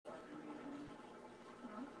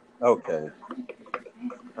Okay,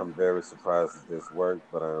 I'm very surprised that this worked,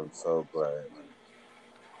 but I'm so glad.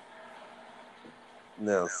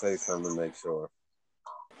 Now say something to make sure.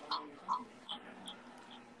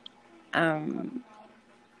 Um,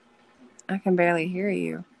 I can barely hear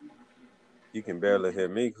you. You can barely hear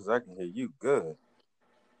me because I can hear you good.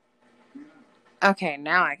 Okay,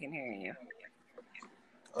 now I can hear you.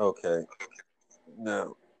 Okay,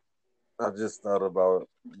 now I just thought about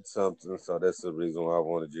something, so that's the reason why I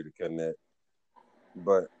wanted you to connect.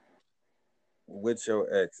 But with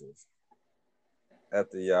your exes,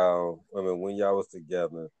 after y'all, I mean, when y'all was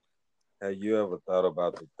together, have you ever thought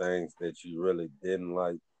about the things that you really didn't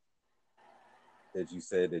like that you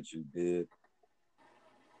said that you did?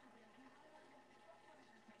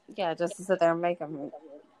 Yeah, just to sit there and make them,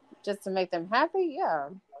 just to make them happy. Yeah,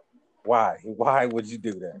 Why? Why would you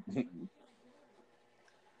do that?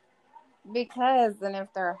 because then if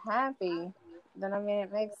they're happy, then I mean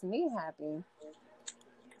it makes me happy.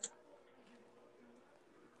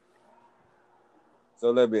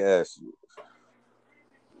 So let me ask you,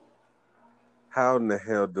 how in the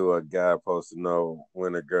hell do a guy supposed to know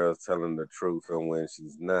when a girl's telling the truth and when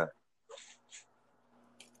she's not?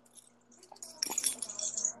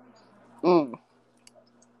 Mm.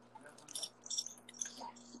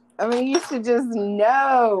 I mean, you should just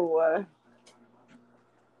know.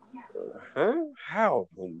 Huh? How?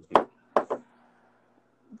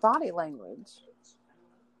 Body language.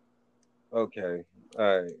 Okay.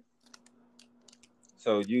 All right.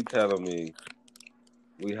 So you telling me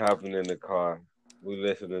we hopping in the car, we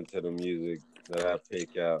listening to the music that I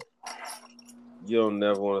pick out. You don't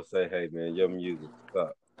never want to say, "Hey man, your music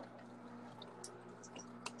sucks."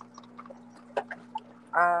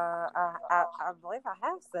 I believe I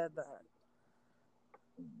have said that.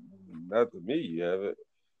 Not to me, you haven't.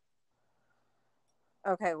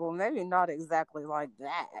 Okay, well, maybe not exactly like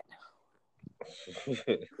that,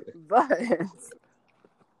 but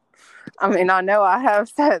I mean, I know I have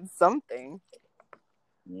said something.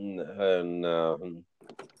 No.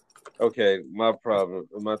 Okay, my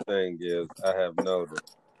thing is, I have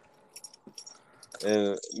noticed,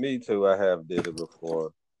 and me too. I have did it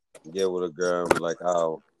before. Get with a girl and be like,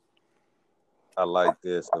 "Oh, I like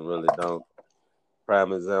this," and really don't.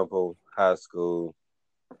 Prime example: high school.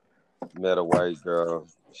 Met a white girl.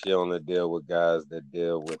 She only deal with guys that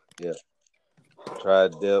deal with dip.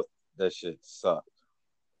 Tried dip. That shit sucked.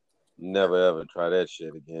 Never ever try that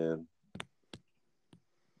shit again.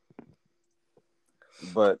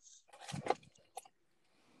 But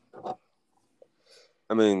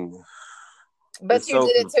I mean, But it's you so.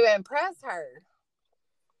 did it to impress her.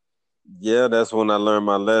 Yeah, that's when I learned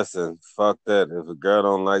my lesson. Fuck that. If a girl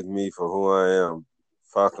don't like me for who I am,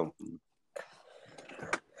 fuck them.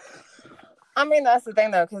 I mean, that's the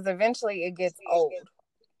thing though, because eventually it gets old.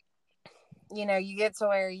 You know, you get to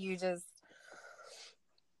where you just.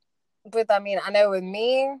 But I mean, I know with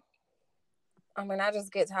me, I mean, I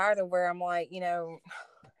just get tired of where I'm like,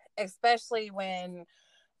 especially when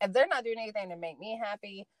if they're not doing anything to make me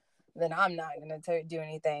happy, then I'm not going to do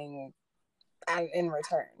anything in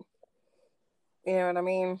return. You know what I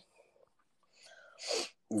mean?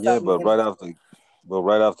 Yeah, Something can. but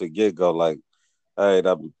right off the get go, like, all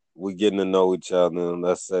right, we getting to know each other. And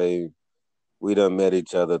let's say we done met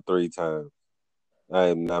each other 3 times. All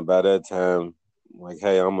right, now by that time, like,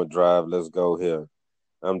 hey, I'm gonna drive. Let's go here.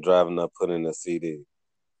 I'm driving up, put in a CD.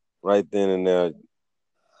 Right then and there,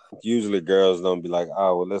 usually girls don't be like,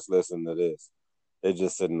 oh, well, let's listen to this. They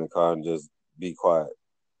just sit in the car and just be quiet.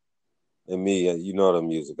 And me, you know the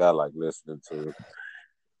music I like listening to.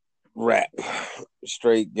 Rap.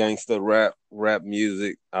 Straight gangster rap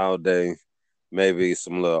music all day. Maybe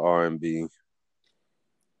some little R&B.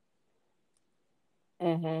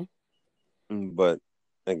 Mm-hmm. But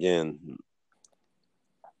again,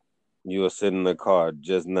 you were sitting in the car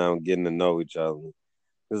just now getting to know each other.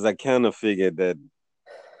 Because I kind of figured that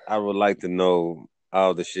I would like to know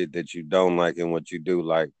all the shit that you don't like and what you do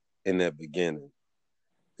like in that beginning.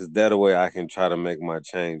 Because that way I can try to make my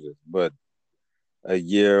changes. But a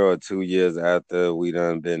year or 2 years after we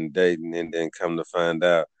done been dating and then come to find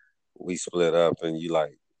out we split up and you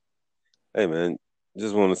like, hey man,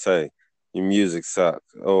 just want to say your music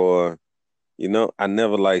sucks. Or, I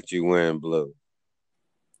never liked you wearing blue.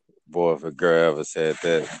 Boy, if a girl ever said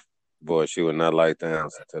that, boy, she would not like the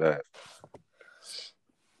answer to that.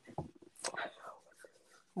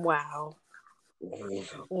 Wow.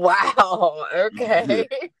 Wow. Okay.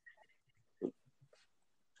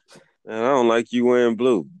 And I don't like you wearing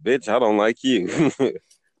blue. Bitch, I don't like you.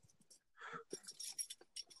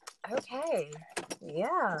 Okay.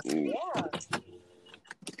 Yeah. Yeah.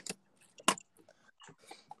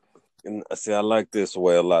 And see, I like this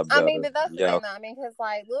way a lot better. I mean, but that's the thing, though. I mean, because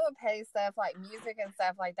like little petty stuff, like music and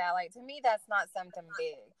stuff like that, like to me, that's not something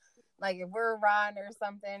big. Like if we're riding or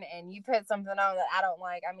something, and you put something on that I don't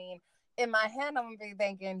like, I mean, in my head, I'm gonna be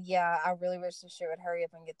thinking, yeah, I really wish this shit would hurry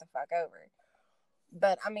up and get the fuck over.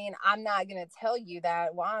 But I mean, I'm not gonna tell you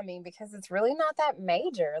that. Why? I mean, because it's really not that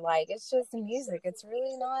major. Like it's just music. It's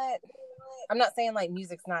really not. I'm not saying like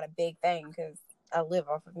music's not a big thing because I live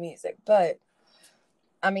off of music, but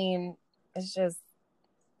I mean, it's just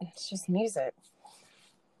music.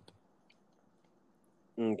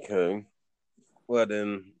 Okay. Well,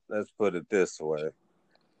 then let's put it this way.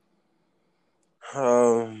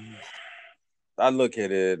 I look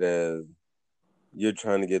at it as you're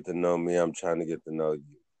trying to get to know me, I'm trying to get to know you.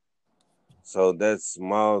 So that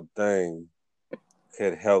small thing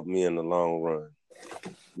could help me in the long run.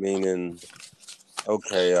 Meaning,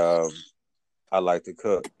 okay, I like to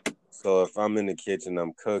cook. So if I'm in the kitchen,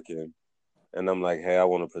 I'm cooking, and I'm like, hey, I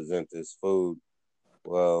want to present this food.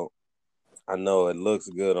 Well, I know it looks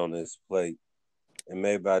good on this plate, and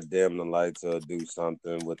maybe I dim the lights or do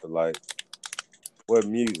something with the lights. What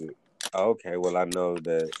music? Okay, well, I know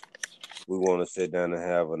that we want to sit down and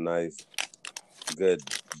have a nice, good,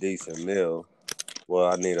 decent meal. Well,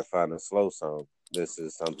 I need to find a slow song. This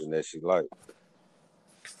is something that she likes.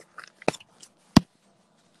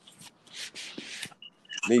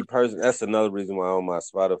 Me personally, that's another reason why on my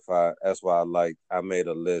Spotify, that's why I made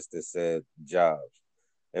a list that said jobs.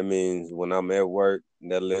 It means when I'm at work,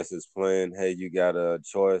 that list is playing, hey, you got a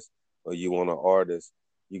choice or you want an artist,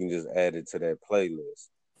 you can just add it to that playlist.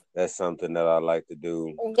 That's something that I like to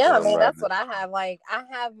do Yeah, when I I'm mean that's riding. what I have. Like I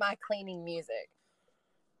have my cleaning music.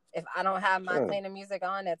 If I don't have my cleaning music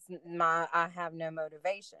on, I have no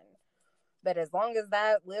motivation. But as long as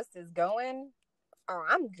that list is going, oh,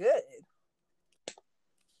 I'm good.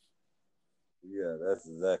 Yeah, that's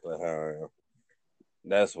exactly how I am.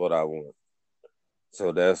 That's what I want.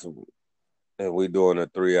 So that's if we doing a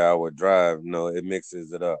 3 hour drive, no, it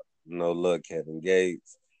mixes it up. No, look, Kevin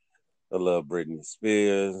Gates, a little Britney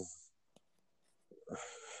Spears,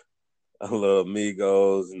 a little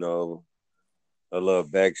Migos, a little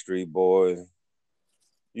Backstreet Boys,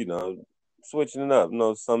 you know, switching it up.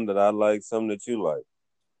 Some that I like, some that you like.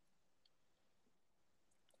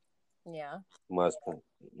 Yeah.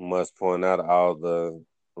 Must point out all the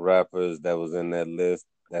rappers that was in that list.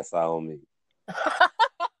 That's all me. I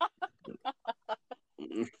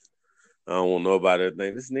don't want nobody to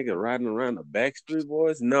think this nigga riding around the Backstreet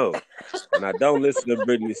Boys. No, and I don't listen to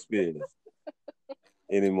Britney Spears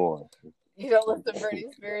anymore. You don't listen to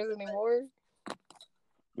Britney Spears anymore?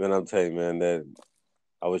 Man, I'm telling you, man, that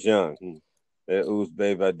I was young. That Ooze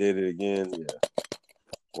Babe, I did it again. Yeah,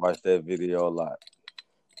 watched that video a lot.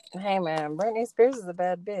 Hey man, Britney Spears is a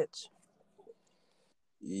bad bitch.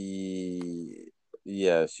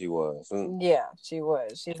 Yeah, she was. Yeah, she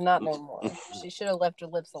was. She's not no more. She should have left her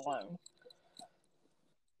lips alone.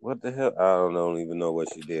 What the hell? I don't even know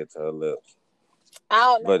what she did to her lips. I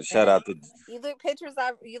don't know. But shout out to you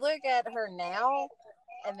look at her now,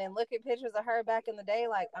 and then look at pictures of her back in the day.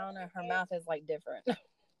 Like I don't know, her mouth is like different.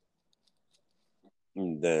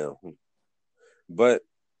 damn. But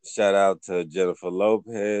shout out to Jennifer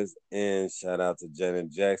Lopez and shout out to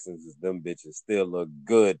Janet Jackson, because them bitches still look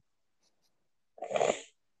good.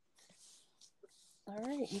 All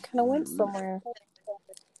right, you kind of went somewhere.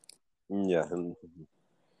 Yeah.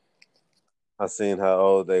 I seen how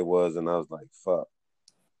old they was and I was like, fuck.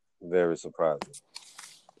 Very surprising.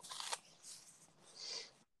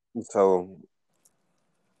 So,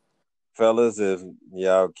 fellas, if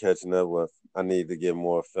y'all catching up with, I need to get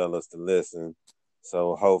more fellas to listen.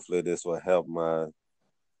 So hopefully this will help my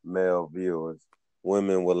male viewers.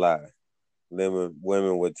 Women will lie.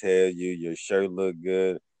 Women will tell you your shirt look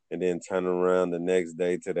good and then turn around the next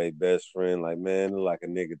day to their best friend like, man, look like a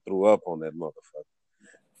nigga threw up on that motherfucker.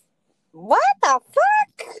 What the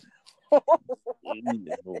fuck?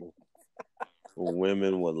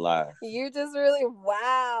 Women will lie. You just really,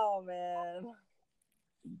 wow, man.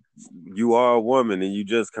 You are a woman and you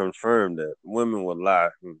just confirmed that. Women will lie.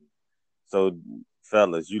 So,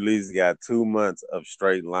 fellas, you at least got 2 months of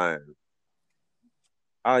straight lying.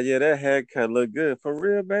 Oh, yeah, that haircut look good. For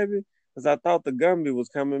real, baby? Because I thought the Gumby was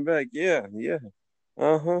coming back. Yeah.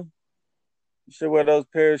 Uh-huh. You should wear those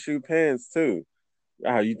parachute pants, too.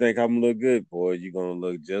 Oh, you think I'm gonna look good, boy? You gonna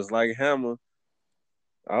look just like Hammer.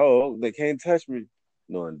 Oh, they can't touch me.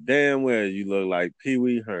 Knowing damn well you look like Pee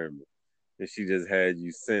Wee Herman. And she just had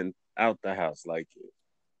you sent out the house like it.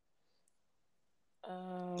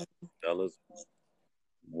 Fellas,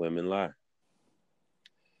 women lie.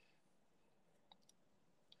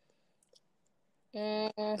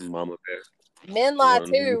 Mama Bear. Men lie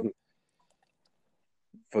too.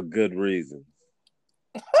 For good reason.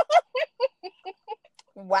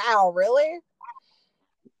 Wow, really?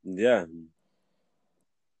 Yeah.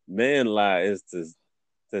 Men lie is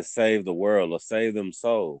to save the world or save them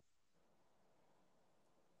soul.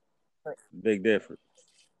 Big difference.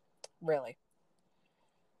 Really?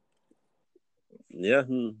 Yeah.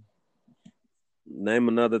 Name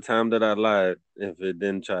another time that I lied if I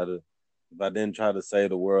didn't try to save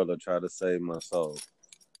the world or try to save my soul.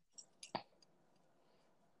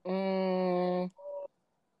 I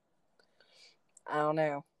don't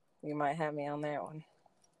know. You might have me on that one.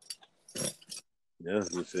 Yeah,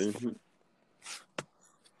 you see.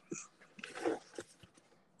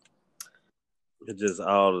 It just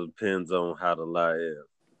all depends on how the lie is.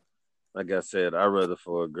 Like I said, I'd rather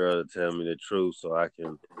for a girl to tell me the truth so I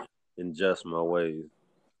can adjust my ways.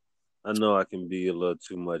 I know I can be a little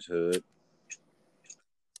too much hood,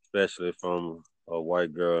 especially from a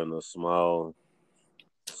white girl in a small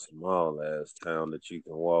ass town that you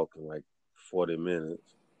can walk in like 40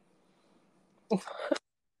 minutes.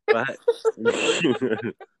 But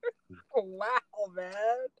Wow, man.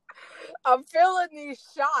 I'm feeling these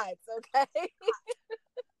shots, okay?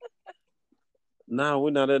 nah,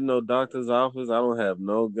 we're not at no doctor's office. I don't have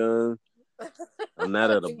no gun. I'm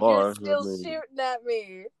not at a bar. You're still shooting at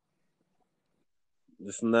me.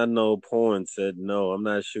 It's not no porn set. No, I'm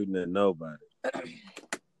not shooting at nobody.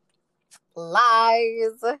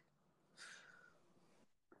 Lies.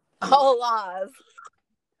 All lies.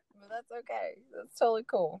 But that's okay. That's totally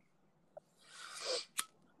cool.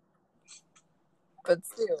 But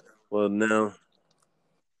still. Well, now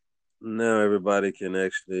everybody can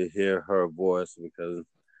actually hear her voice because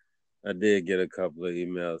I did get a couple of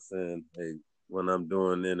emails saying, hey, when I'm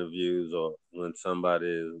doing interviews or when somebody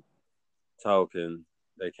is talking,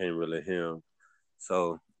 they can't really hear them.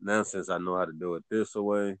 So now since I know how to do it this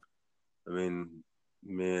way, I mean,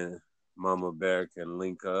 me and Mama Bear can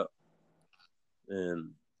link up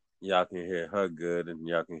and y'all can hear her good and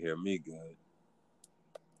y'all can hear me good.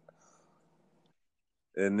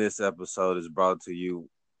 And this episode is brought to you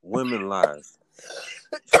Women Live.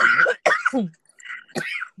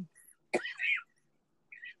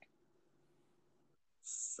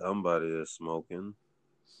 Somebody is smoking.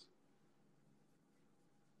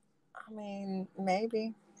 I mean,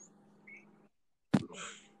 maybe.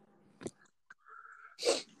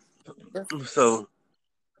 So,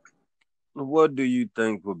 what do you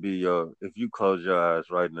think would be if you close your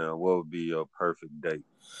eyes right now, what would be your perfect date?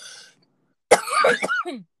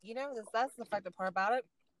 You know, that's the fucked up part about it.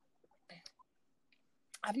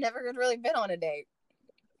 I've never really been on a date.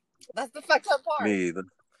 That's the fucked up part. Me either.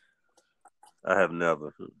 I have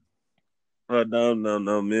never.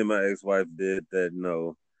 No. Me and my ex-wife did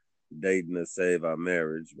that, dating to save our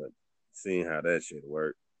marriage, but seeing how that shit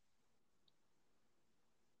worked.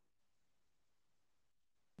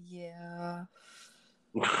 Yeah.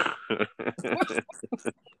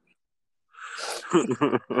 At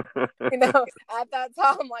that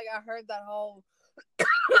time, like I heard that whole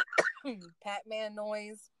Pac-Man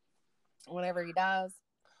noise whenever he dies.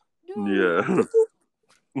 Yeah.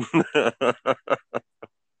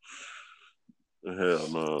 Hell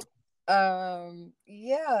no.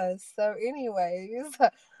 Yeah. So, anyways,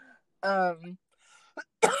 I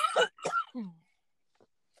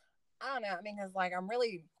don't know. I mean,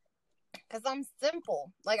 because I'm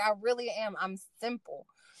simple. Like I really am. I'm simple.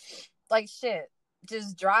 Like shit.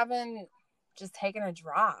 Just taking a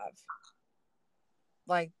drive.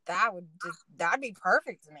 Like that'd be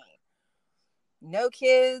perfect to me. No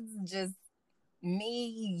kids, just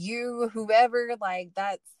me, you, whoever. Like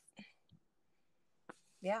that's,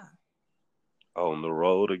 yeah. On the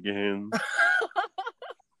road again.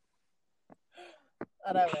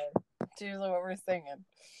 I don't know. It's usually what we're singing.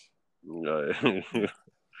 We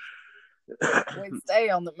stay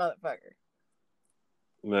on the motherfucker.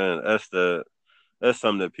 Man, that's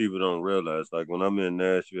something that people don't realize. Like when I'm in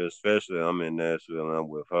Nashville, especially I'm in Nashville and I'm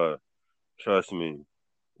with her. Trust me,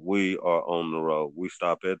 we are on the road. We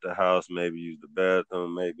stop at the house, maybe use the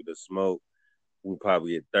bathroom, maybe to smoke. We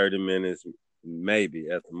probably get 30 minutes, maybe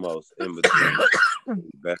at the most, in between.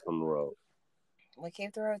 Back on the road. We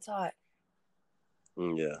keep the roads hot.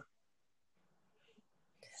 Yeah.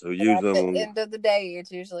 So but usually at the end of the day,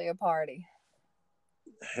 it's usually a party.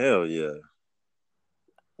 Hell yeah.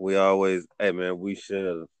 We always, hey man, we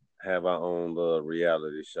should have our own little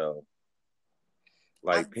reality show.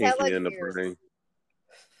 Like Pinky and the Brain.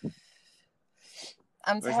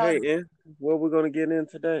 I'm telling you. Hey, what we're going to get in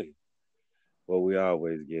today? What we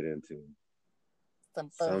always get into.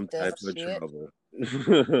 Some type of trouble.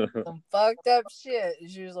 Some fucked up shit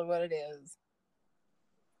is usually what it is.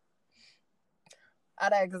 I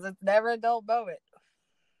know, because it's never a dull moment.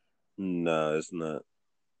 No, it's not.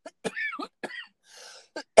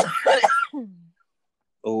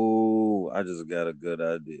 Oh, I just got a good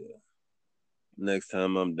idea. Next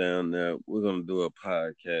time I'm down there, we're gonna do a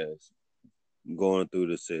podcast going through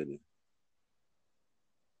the city.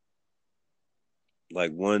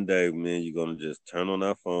 Like one day, me and you gonna just turn on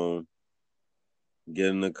our phone, get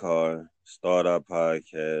in the car, start our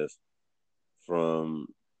podcast from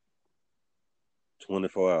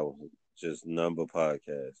 24 hours. Just number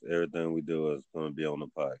podcasts. Everything we do is gonna be on the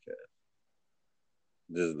podcast.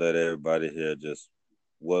 Just let everybody hear just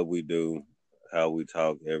what we do, how we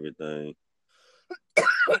talk, everything.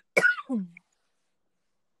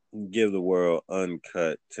 Give the world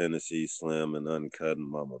uncut Tennessee Slim and uncut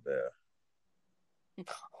Mama Bear.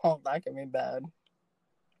 Oh, that can be bad.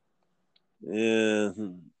 Yeah.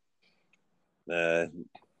 Nah,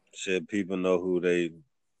 shit, people know who they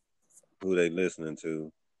listening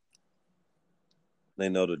to. They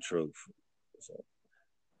know the truth. So,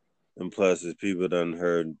 and plus, if people done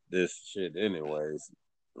heard this shit anyways,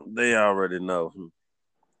 they already know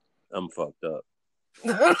I'm fucked up.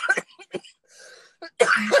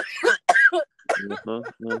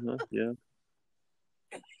 Yeah.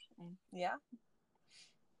 Yeah,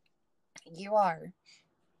 you are.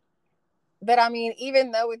 But I mean,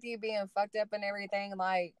 even though with you being fucked up and everything,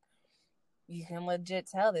 like you can legit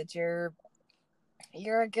tell that you're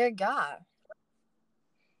a good guy.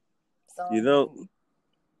 So You know,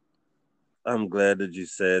 I'm glad that you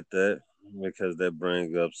said that because that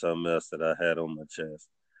brings up something else that I had on my chest.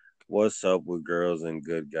 What's up with girls and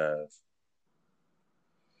good guys?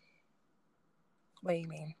 what do you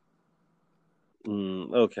mean?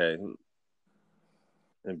 Okay.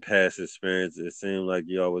 In past experience, it seemed like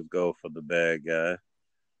you always go for the bad guy.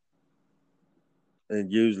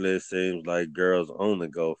 And usually it seems like girls only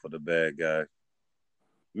go for the bad guy.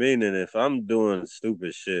 Meaning, if I'm doing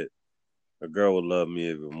stupid shit, a girl will love me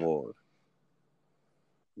even more.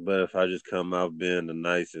 But if I just come out being the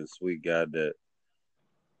nice and sweet guy that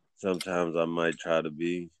sometimes I might try to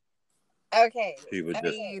be, Okay, people just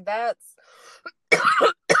see, that's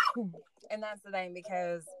and that's the thing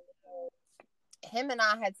because him and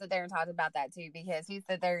I had sit there and talked about that too because he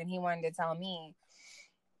sat there and he wanted to tell me,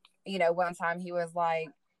 one time he was like,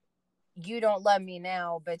 "You don't love me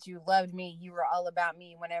now, but you loved me. You were all about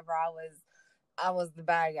me whenever I was the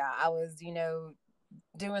bad guy. I was,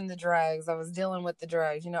 doing the drugs. I was dealing with the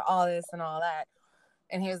drugs. All this and all that."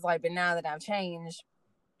 And he was like, "But now that I've changed,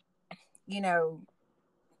 you know,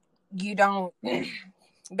 you don't."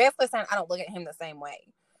 Basically saying I don't look at him the same way.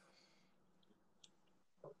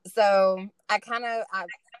 So I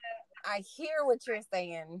hear what you're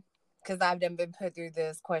saying because I've been put through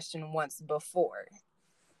this question once before.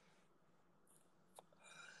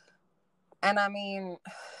 And I mean,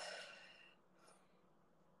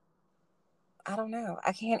 I don't know.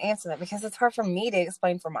 I can't answer that because it's hard for me to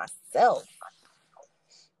explain for myself.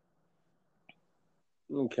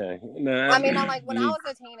 okay. I mean, like when I was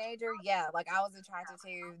a teenager, yeah, like I was attracted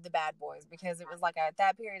to the bad boys because it was like at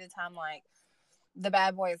that period of time, like the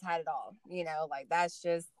bad boys had it all, like that's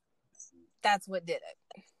what did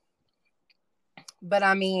it. But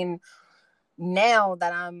I mean, now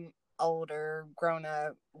that I'm older, grown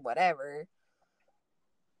up, whatever,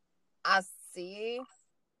 I see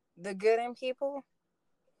the good in people.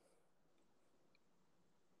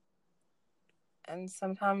 And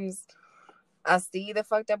sometimes I see the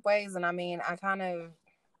fucked up ways. And I mean, I try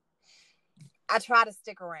to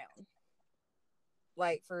stick around.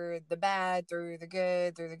 Like for the bad, through the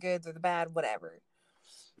good, through the good, through the bad, whatever.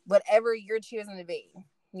 Whatever you're choosing to be,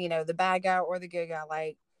 the bad guy or the good guy,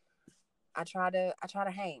 like I try to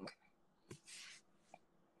hang.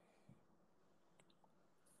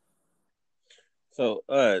 So,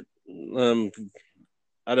 I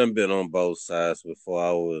done been on both sides before.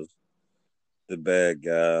 I was the bad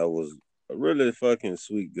guy. I was a really fucking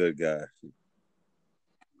sweet good guy.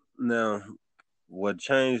 Now, what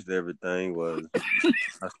changed everything was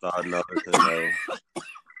I started noticing though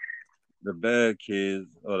the bad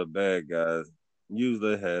kids or the bad guys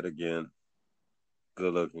usually had again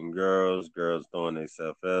good looking girls throwing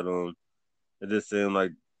themselves at them. It just seemed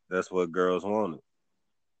like that's what girls wanted.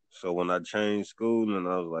 So when I changed school and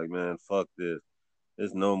I was like, man, fuck this.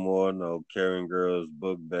 There's no more no carrying girls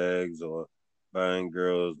book bags or buying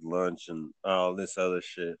girls lunch and all this other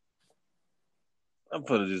shit. I'm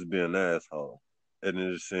gonna just be an asshole. And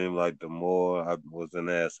it just seemed like the more I was an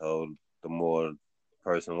asshole, the more the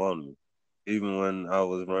person wanted me. Even when I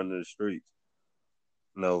was running the streets.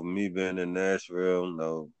 No, me being in Nashville,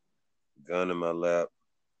 no gun in my lap,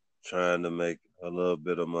 trying to make a little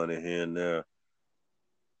bit of money here and there.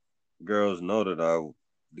 Girls know that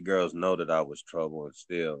the girls know that I was trouble and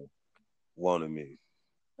still wanted me,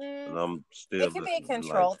 and Mm, I'm still it could be a like,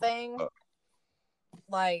 control thing,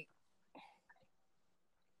 like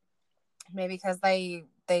maybe because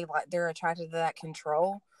they're attracted to that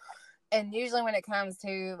control. And usually, when it comes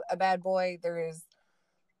to a bad boy,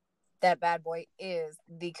 that bad boy is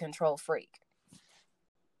the control freak.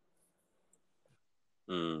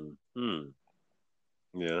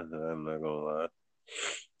 Yeah, I'm not gonna lie.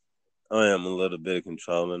 I am a little bit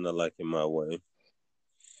controlling. I like it my way.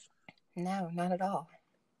 No, not at all.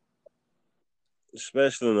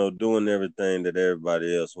 Especially, doing everything that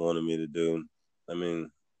everybody else wanted me to do. I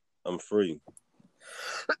mean, I'm free.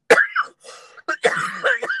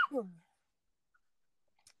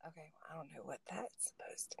 Okay, I don't know what that's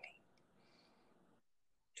supposed to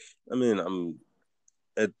I mean, I'm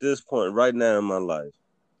at this point right now in my life.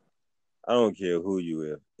 I don't care who you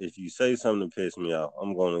are. If you say something to piss me off,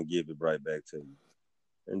 I'm gonna give it right back to you.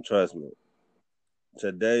 And trust me,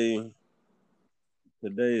 today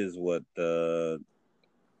today is what the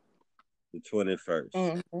 21st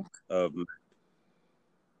mean. of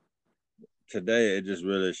today. It just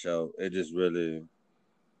really showed. It just really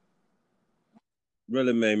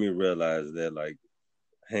made me realize that like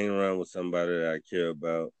hanging around with somebody that I care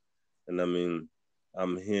about, and I mean,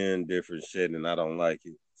 I'm hearing different shit and I don't like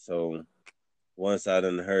it. So once I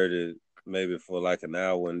done heard it, maybe for like an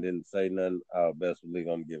hour and didn't say nothing, I'll best believe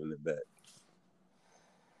I'm giving it back.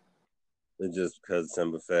 It's just because of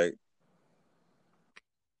simple fact.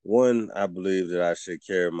 One, I believe that I should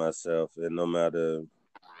carry myself, and no matter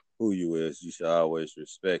who you is, you should always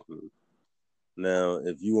respect me. Now,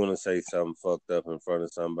 if you want to say something fucked up in front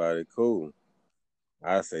of somebody, cool.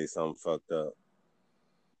 I say something fucked up.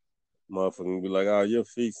 Motherfucker be like, "Oh, your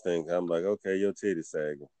feet stink." I'm like, "Okay, your titty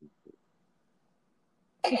sagging."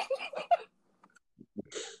 Hey,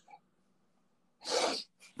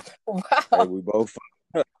 Wow. we both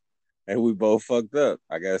and we both fucked up.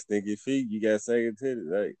 I got stinky feet. You got sagging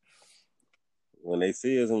titties. Hey, when they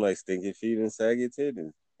see us, I'm like stinky feet and saggy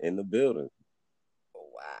titties in the building.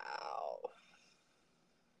 Wow.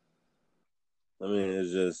 I mean,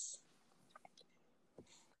 it's just,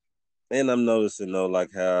 and I'm noticing though, like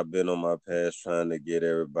how I've been on my past trying to get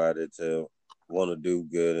everybody to want to do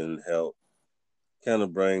good and help, kind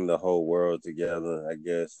of bring the whole world together. I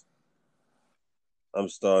guess I'm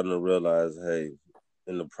starting to realize, hey,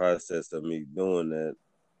 in the process of me doing that,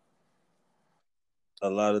 a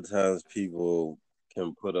lot of times people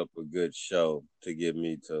can put up a good show to get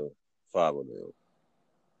me to follow them.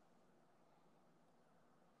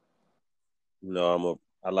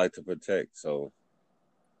 I like to protect, so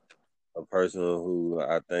a person who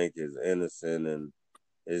I think is innocent and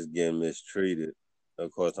is getting mistreated,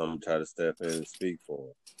 of course I'm gonna try to step in and speak for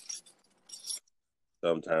them.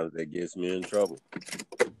 Sometimes that gets me in trouble.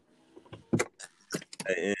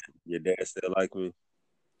 Hey, Aunt, your dad still like me?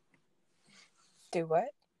 Do what?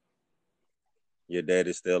 Your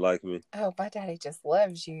daddy still like me? Oh, my daddy just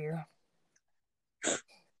loves you.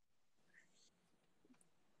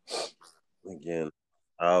 Again,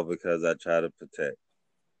 all because I try to protect.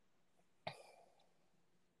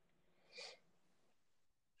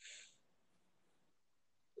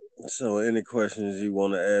 So, any questions you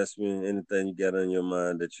want to ask me? Anything you got on your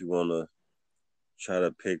mind that you want to try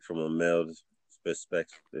to pick from a male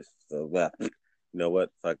perspective? So, well, you know what?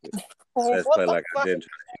 Fuck it. Let's What play the like I fuck? didn't try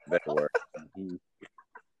to use that word. Mhm.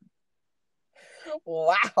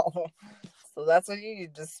 Wow. So that's what you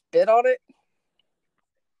just spit on it?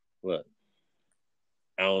 Look,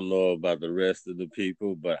 I don't know about the rest of the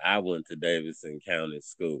people, but I went to Davidson County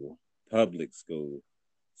School, public school.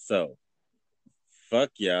 So,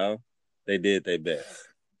 fuck y'all. They did their best.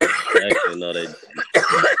 Actually, no, they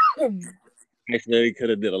actually they could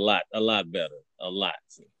have did a lot better, a lot.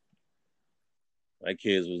 My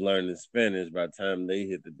kids was learning Spanish by the time they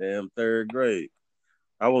hit the damn third grade.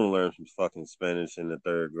 I want to learn some fucking Spanish in the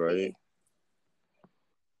third grade.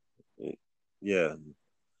 Yeah,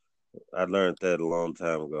 I learned that a long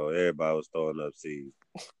time ago. Everybody was throwing up seeds.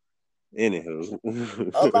 Anywho,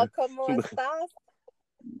 Hola, ¿cómo estás?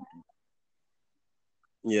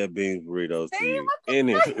 yeah, beans burritos to See, you. what the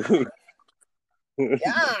Anywho,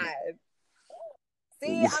 God.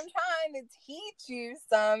 See, I'm trying to teach you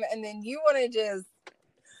some, and then you want to just.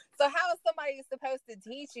 So, how is somebody supposed to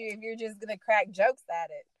teach you if you're just going to crack jokes at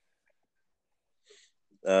it?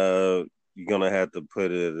 you're gonna have to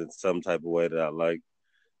put it in some type of way that I like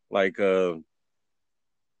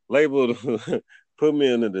label put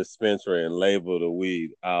me in the dispensary and label the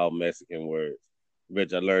weed all Mexican words.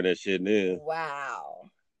 Bitch, I learned that shit then.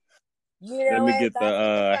 Wow. You Let know me what? get That's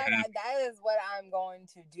the that is what I'm going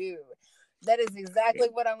to do. That is exactly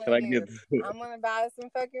what I'm going to do. I'm going to buy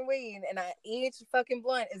some fucking weed, and each fucking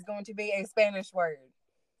blunt is going to be a Spanish word.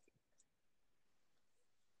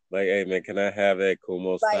 Like, hey man, can I have that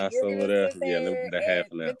como Like, estás over there? Yeah, let me get a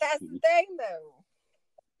half an hour. But that's the thing, though,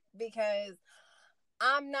 because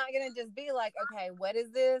I'm not gonna just be like, okay, what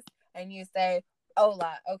is this? And you say,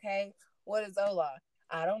 hola. Okay, what is hola?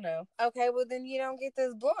 I don't know. Okay, well then you don't get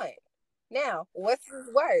this blunt. Now, what's this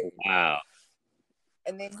word? Wow.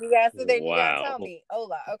 And then you gotta tell me,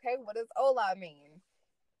 hola. Okay, what does hola mean?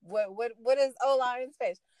 What is hola in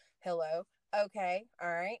Spanish? Hello. Okay, all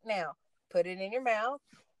right. Now, put it in your mouth.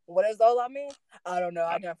 What does hola mean? I don't know.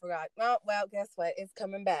 I never forgot. Oh, well, guess what? It's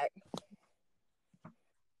coming back.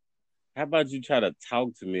 How about you try to talk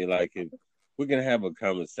to me like if we can have a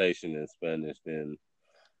conversation in Spanish then?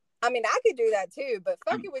 I mean, I could do that too, but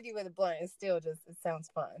fucking with you with a blunt is still it sounds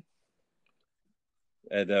fun.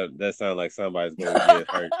 That sounds like somebody's going to get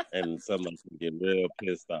hurt and somebody's going to get real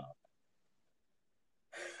pissed off.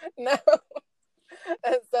 No,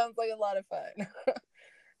 that sounds like a lot of fun.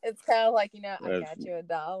 It's kind of like, I got you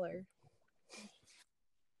 $1.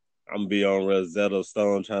 I'm going to be on Rosetta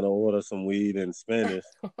Stone trying to order some weed in Spanish.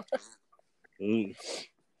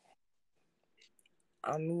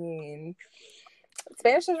 I mean,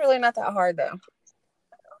 Spanish is really not that hard, though.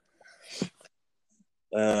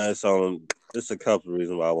 It's a couple of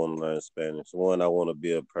reasons why I want to learn Spanish. One, I want to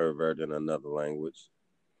be a pervert in another language.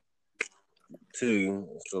 Two,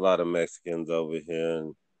 it's a lot of Mexicans over here,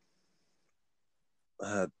 and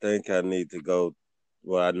I think I need to go.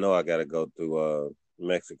 Well, I know I got to go through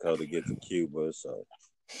Mexico to get to Cuba. So,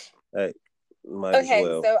 hey, might as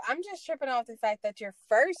well. So I'm just tripping off the fact that your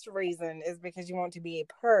first reason is because you want to be a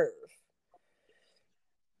perv.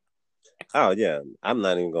 Oh yeah, I'm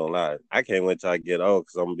not even gonna lie. I can't wait till I get old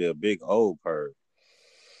because I'm gonna be a big old perv.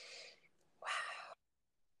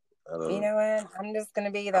 Wow. You know what? I'm just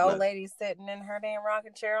gonna be the old lady sitting in her damn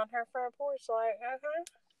rocking chair on her front porch, like,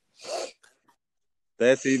 okay.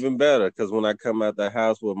 That's even better because when I come out the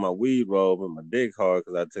house with my weed robe and my dick hard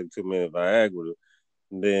because I took too many Viagra,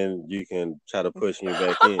 then you can try to push me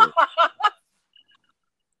back in.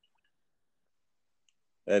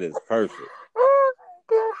 That is perfect.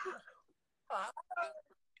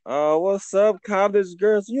 Oh, what's up, college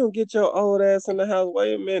girls? You don't get your old ass in the house.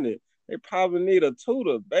 Wait a minute. They probably need a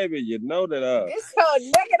tutor, baby. You know that. Get your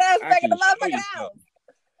naked ass back in the motherfucking house.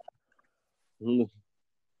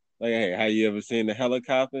 Like, hey, have you ever seen the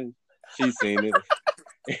helicopter? She's seen it.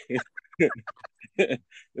 It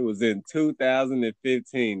was in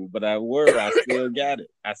 2015, but I still got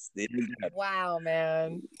it. Wow,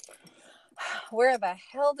 man. Where the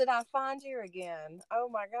hell did I find you again? Oh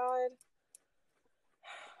my God.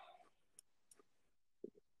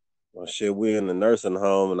 Well, shit, we're in the nursing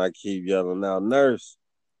home, and I keep yelling out, "Nurse,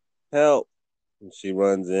 help!" And she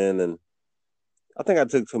runs in, and I think I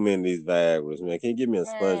took too many of these Viagra's, man. Can you give me a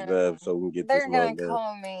sponge bath so we can get this money? They're going to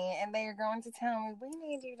call me, and they're going to tell me, we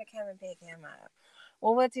need you to come and pick him up.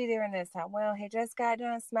 Well, what's he doing this time? Well, he just got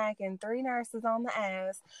done smacking 3 nurses on the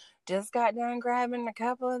ass, just got done grabbing a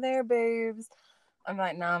couple of their boobs. I'm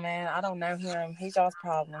like, nah, man, I don't know him. He's y'all's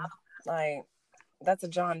problem. Like, that's a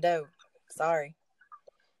John Doe. Sorry.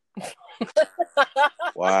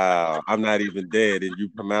 Wow, I'm not even dead. Did you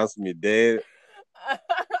pronounce me dead?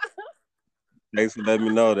 Thanks for letting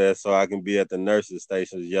me know that so I can be at the nurses'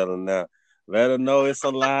 stations yelling out. Let her know it's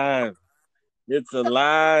alive. It's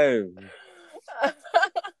alive.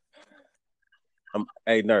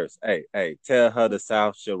 Hey, nurse. Hey, tell her the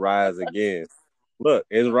South should rise again. Look,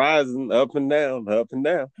 it's rising up and down, up and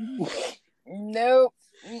down. Nope.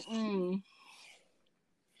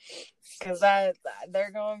 Because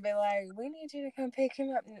they're going to be like, we need you to come pick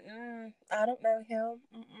him up. I don't know him.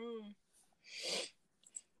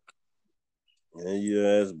 And you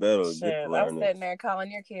ass better get to learn I'm sitting there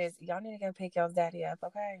calling your kids. Y'all need to go pick y'all's daddy up,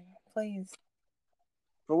 okay? Please.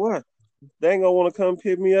 For what? They ain't gonna want to come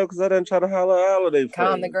pick me up because I didn't try to holler at holiday friends.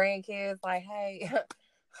 Calling the grandkids like, hey,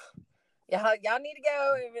 y'all need to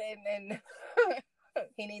go and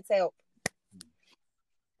he needs help.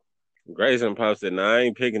 Grayson Pop said, "Nah, I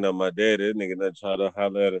ain't picking up my dad. This nigga done try to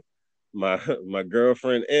holler at my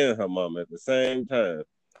girlfriend and her mom at the same time."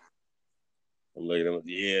 I'm looking at him,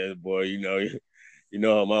 yeah, boy, you know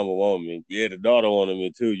her mama want me. Yeah, the daughter wanted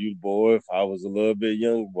me too. You boy, if I was a little bit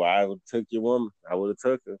younger, boy, I would have took your woman. I would have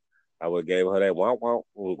took her. I would have gave her that wow wow.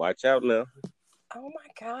 Watch out now. Oh my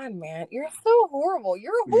God, man. You're so horrible.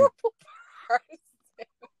 You're a horrible person.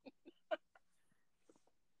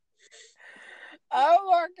 Oh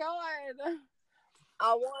my God.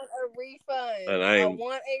 I want a refund. And I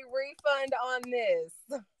want a refund on this.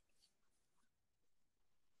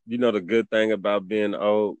 You know the good thing about being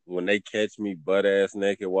old, when they catch me butt ass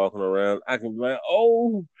naked walking around, I can be like,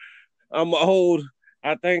 oh, I'm old.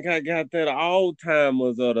 I think I got that old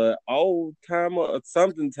timers or the old timer or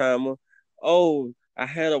something timer. Oh, I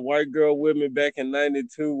had a white girl with me back in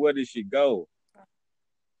 '92. Where did she go?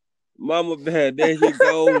 Mama bad, there you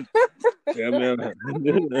go. Yeah, man.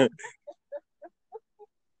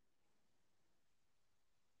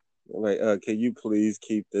 Like, can you please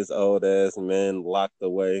keep this old ass man locked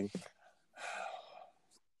away?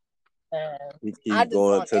 He I keep just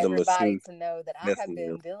going want to the everybody masseuse. to know that I Yes, have been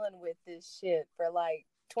ma'am. dealing with this shit for like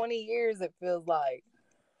 20 years, it feels like.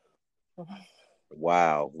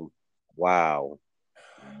 Wow. Wow.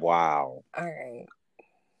 Wow. All right.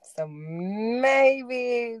 So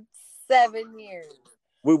maybe 7 years.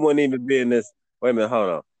 We wouldn't even be in this. Wait a minute, hold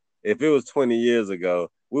on. If it was 20 years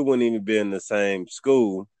ago, we wouldn't even be in the same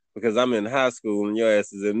school because I'm in high school and your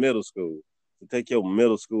ass is in middle school. So take your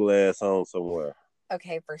middle school ass on somewhere.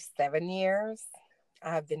 Okay, for 7 years,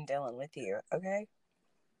 I have been dealing with you, okay?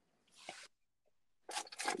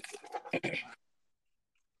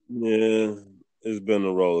 Yeah, it's been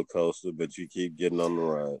a roller coaster, but you keep getting on the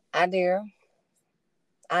ride. I do.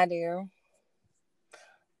 I do.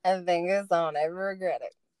 And the thing is, I don't ever regret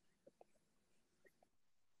it.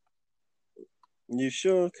 You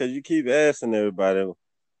sure? Because you keep asking everybody,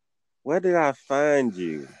 where did I find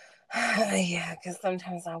you? Yeah, because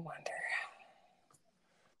sometimes I wonder.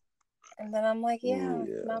 And then I'm like, yeah,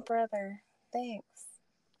 my brother. Thanks.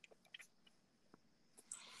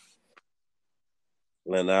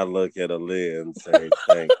 And I look at Aaliyah and say,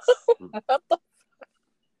 thanks.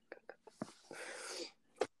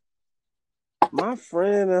 My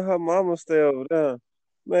friend and her mama stay over there.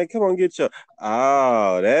 Man, come on, get your.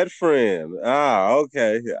 Oh, that friend.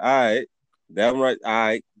 Okay. All right. That right. All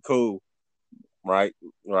right. Cool. Right.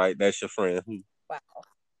 Right. That's your friend. Wow.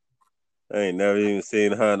 I ain't never even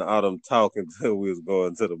seen her and Autumn talking until we was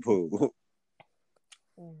going to the pool.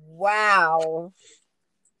 Wow.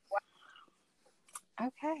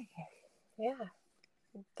 Okay. Yeah.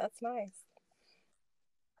 That's nice.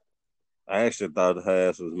 I actually thought her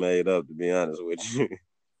ass was made up, to be honest with you.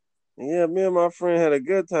 Yeah, me and my friend had a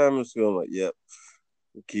good time in school. I'm like, yep.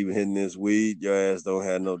 Keep hitting this weed. Your ass don't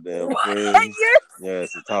have no damn friends. Your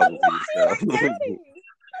ass is talking to yourself. Oh my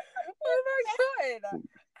God.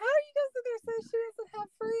 How are you gonna sit there and say she doesn't have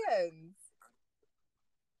friends?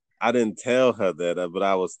 I didn't tell her that, but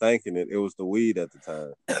I was thinking it. It was the weed at the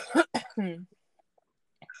time.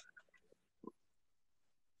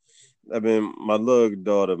 I mean, my little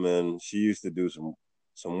daughter, man, she used to do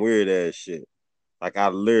some weird ass shit. Like I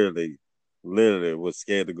literally was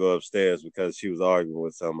scared to go upstairs because she was arguing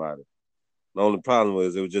with somebody. The only problem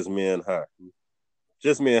was it was just me and her.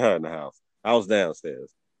 Just me and her in the house. I was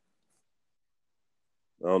downstairs.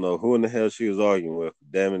 I don't know who in the hell she was arguing with.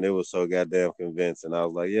 Damn it, it was so goddamn convincing. I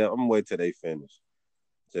was like, yeah, I'm gonna wait till they finish.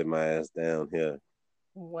 Sit my ass down here.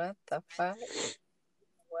 What the fuck?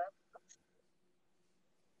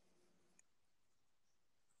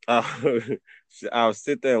 I'll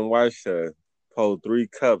sit there and watch her pour 3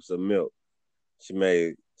 cups of milk. She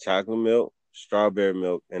made chocolate milk, strawberry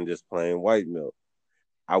milk, and just plain white milk.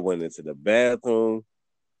 I went into the bathroom,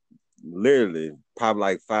 literally, probably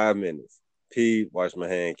like 5 minutes. Peed, washed my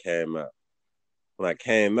hand, came out. When I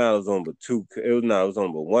came out, it was on but it was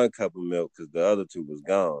on but 1 cup of milk because the other 2 was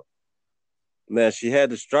gone. Now she had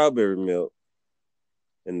the strawberry milk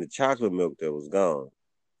and the chocolate milk that was gone.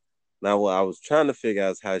 Now what I was trying to figure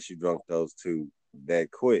out is how she drank those 2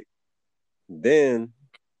 that quick. Then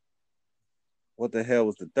what the hell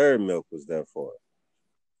was the third milk was there for?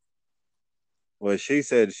 Well, she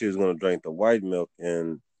said she was gonna drink the white milk,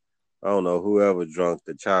 and I don't know whoever drank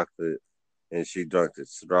the chocolate, and she drank the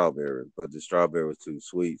strawberry, but the strawberry was too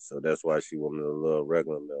sweet, so that's why she wanted a little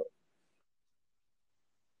regular milk.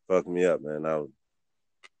 Fucked me up, man. I was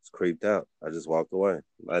creeped out. I just walked away.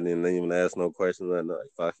 I didn't even ask no questions. Nothing.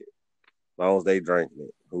 Like, fuck it. As long as they drank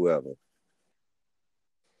it, whoever.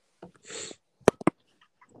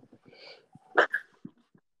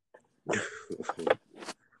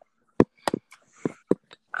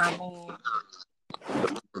 I mean,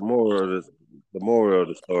 the moral of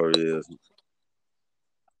the story is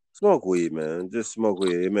smoke weed, man. Just smoke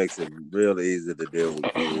weed. It makes it real easy to deal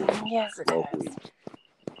with kids. yes, it Smoke does. weed.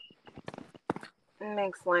 It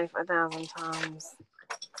makes life 1,000 times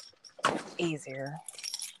easier,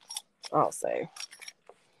 I'll say.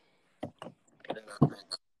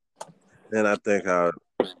 And I think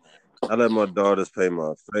I let my daughters paint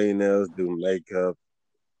my fingernails, do makeup,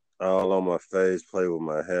 all on my face, play with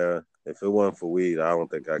my hair. If it wasn't for weed, I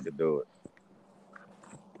don't think I could do it.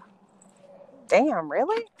 Damn,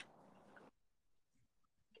 really?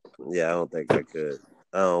 Yeah, I don't think I could.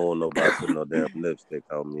 I don't want nobody putting no damn lipstick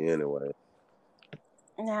on me anyway.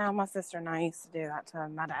 Yeah, my sister and I used to do that to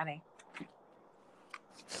my daddy.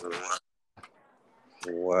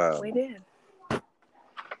 Wow. We did.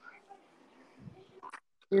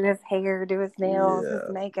 Do his hair, do his nails, his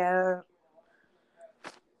makeup.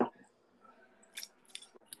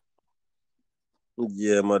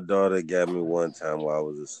 Yeah, my daughter got me one time while I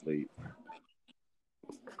was asleep.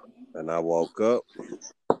 And I woke up,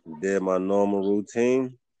 did my normal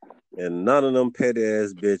routine, and none of them petty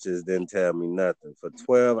ass bitches didn't tell me nothing. For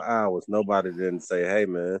 12 hours, nobody didn't say, hey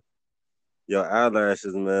man, your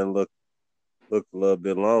eyelashes, man, look a little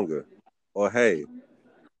bit longer. Or hey,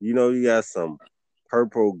 you know you got some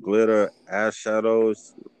purple glitter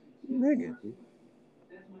eyeshadows. Nigga.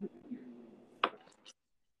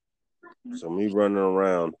 So me running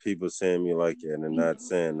around, people saying me like that and not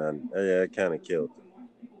saying nothing, yeah, it kind of killed it.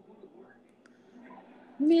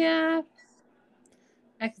 Yeah,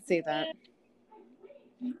 I can see that.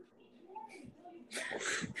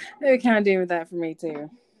 They kind of do that for me too.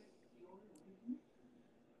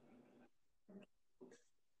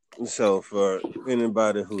 So for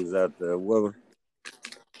anybody who's out there, what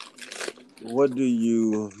do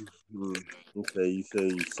you say? You say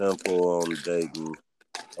you sample on dating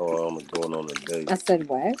or on going on a date? I said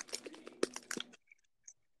what?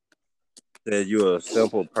 Said you're a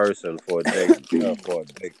simple person for a date. For a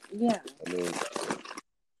date. Yeah. I mean,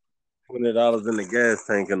 $20 in the gas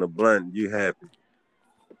tank and a blunt, you happy?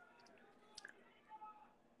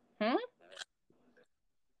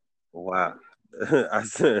 Wow. I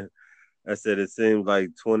said it seems like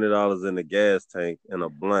 $20 in the gas tank and a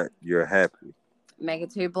blunt, you're happy. Make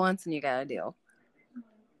it 2 blunts and you got a deal.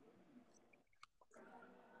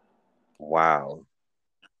 Wow.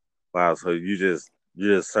 So you just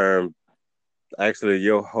served. Actually,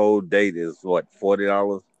 your whole date is what,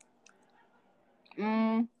 $40?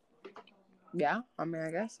 Yeah, I mean, I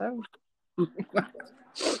guess so.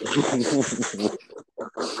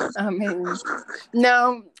 I mean,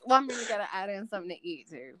 no. Well, I mean, we gotta add in something to eat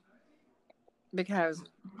too, because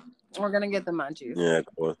we're gonna get the munchies. Yeah, of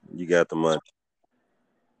course. You got the money.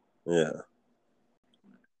 Yeah.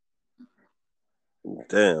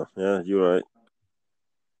 Damn. Yeah, you're right.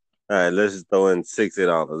 All right, let's just throw in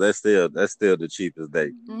 $60. That's still the cheapest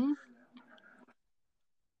date. Mm-hmm.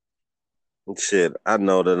 Shit, I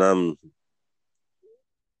know that I'm.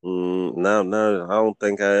 Now, I don't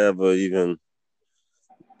think I ever even.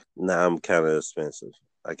 Nah, I'm kind of expensive.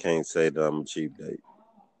 I can't say that I'm a cheap date.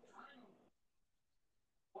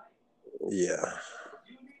 Yeah.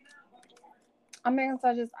 I mean,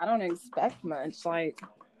 I don't expect much. Like,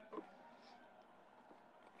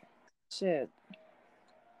 shit.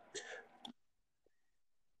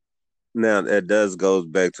 Now that does goes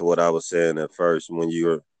back to what I was saying at first. When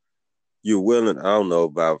you're willing, I don't know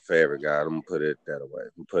about for every guy. I'm gonna put it that way.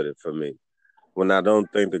 Put it for me. When I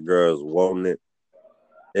don't think the girls want it,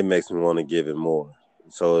 it makes me want to give it more.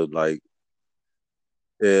 So like,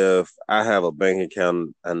 if I have a bank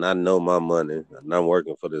account and I know my money and I'm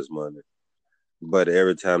working for this money, but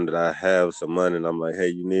every time that I have some money and I'm like, hey,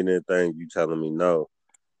 you need anything? You telling me no?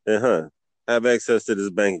 Then, have access to this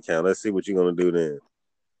bank account. Let's see what you're gonna do then.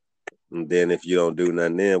 And then if you don't do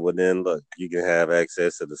nothing then, well then look, you can have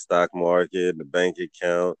access to the stock market, the bank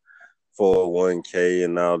account, 401k,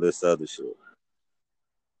 and all this other shit.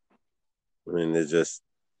 I mean, it's just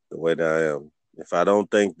the way that I am. If I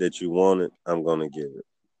don't think that you want it, I'm gonna give it.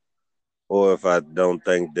 Or if I don't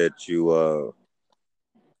think that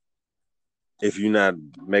if you're not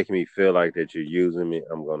making me feel like that you're using me,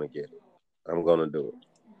 I'm gonna get it. I'm gonna do it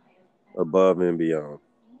above and beyond.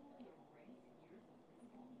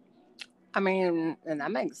 I mean, and that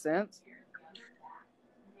makes sense.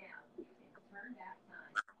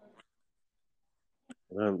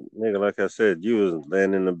 Nigga, like I said, you was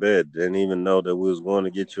laying in the bed, didn't even know that we was going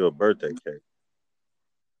to get you a birthday cake.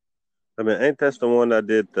 I mean, ain't that the one that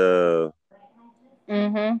did the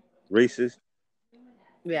Reese's?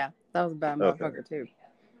 Yeah, that was a bad motherfucker too.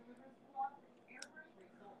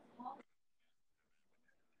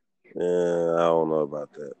 Yeah, I don't know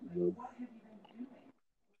about that.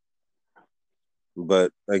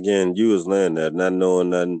 But again, you was laying there, not knowing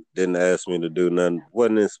nothing, didn't ask me to do nothing,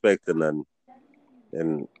 wasn't expecting nothing.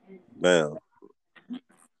 And bam,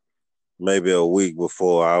 maybe a week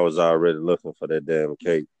before, I was already looking for that damn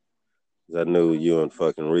cake. I knew you and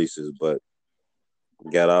fucking Reese's, but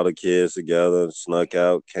got all the kids together, snuck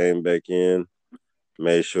out, came back in,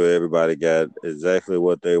 made sure everybody got exactly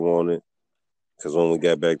what they wanted. Because when we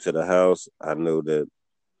got back to the house, I knew that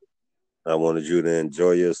I wanted you to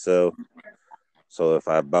enjoy yourself. So if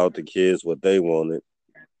I bought the kids what they wanted,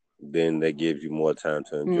 then that gives you more time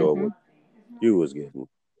to enjoy what you was getting.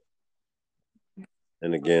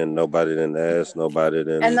 And again, nobody didn't ask, nobody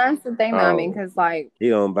didn't. And that's the thing, though. I mean, because like he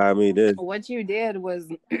don't buy me this. What you did was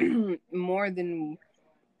more than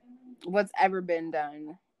what's ever been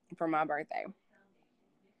done for my birthday.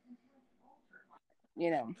 You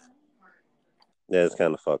know. Yeah, it's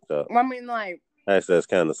kind of fucked up. I mean, like, actually, that's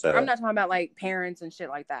kind of sad. I'm not talking about like parents and shit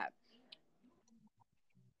like that.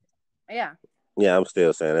 Yeah. Yeah, I'm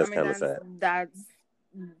still saying that's kind of sad. That's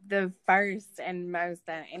the first and most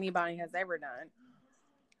that anybody has ever done.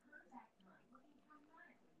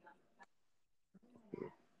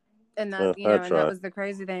 And that, and that was the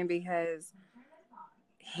crazy thing, because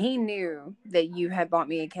he knew that you had bought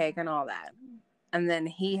me a cake and all that. And then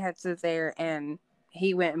he had to sit there and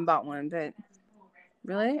he went and bought one, but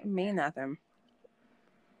really it mean nothing.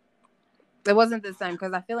 It wasn't the same,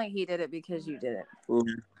 because I feel like he did it because you did it.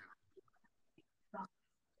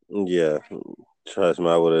 Yeah, trust me,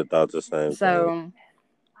 I would have thought the same thing.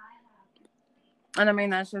 And I mean,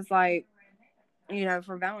 that's just like,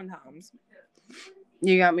 for Valentine's,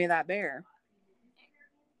 you got me that bear.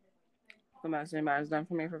 The most anybody's done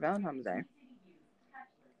for me for Valentine's Day.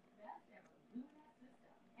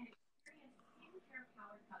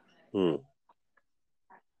 Well,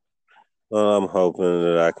 I'm hoping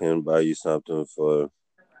that I can buy you something for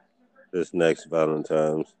this next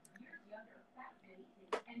Valentine's.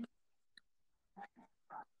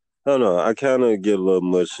 I don't know. I kind of get a little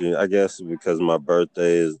mushy. I guess because my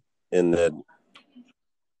birthday is in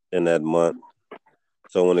that month.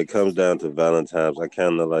 So when it comes down to Valentine's, I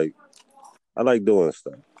kind of like doing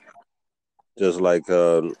stuff. Just like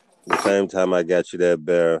the same time I got you that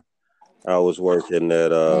bear, I was working at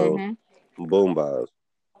Boom Bars.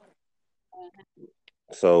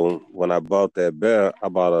 So when I bought that bear, I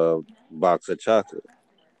bought a box of chocolate.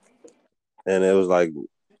 And it was like,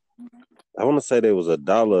 I want to say there was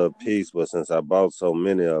 $1 a piece, but since I bought so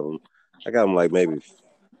many of them, I got them like maybe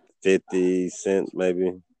 50 cents,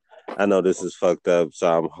 maybe. I know this is fucked up, so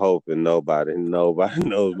I'm hoping nobody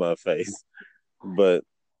knows my face. But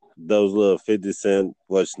those little 50-cent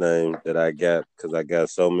name that I got, because I got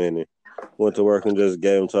so many, went to work and just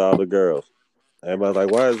gave them to all the girls. Everybody's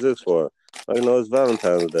like, why is this for? It's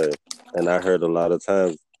Valentine's Day. And I heard a lot of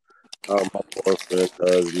times, my boyfriend,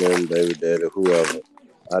 husband, baby daddy, whoever,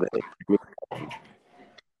 I didn't give me.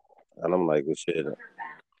 And I'm like, well, shit, to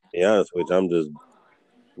be honest with you, I'm just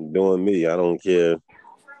doing me. I don't care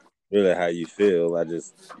really how you feel.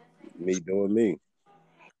 Me doing me.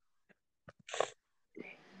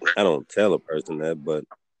 I don't tell a person that, but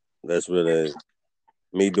that's really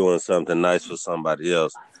me doing something nice for somebody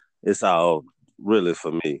else. It's all really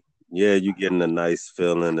for me. Yeah, you getting a nice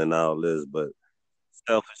feeling and all this, but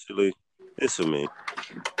selfishly, it's for me.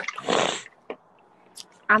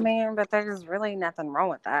 I mean, but there's really nothing wrong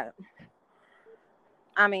with that.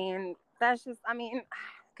 I mean, that's just,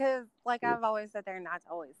 because like I've always said there, not to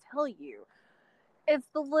always tell you, it's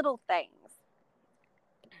the little things.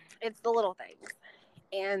 It's the little things.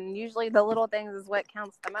 And usually the little things is what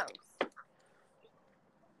counts the most.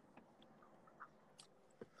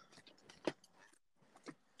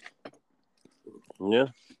 Yeah.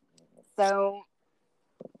 So,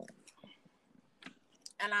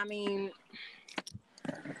 and I mean,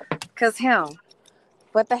 because hell,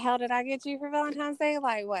 what the hell did I get you for Valentine's Day?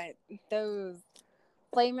 Like what? Those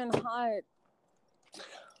flaming hot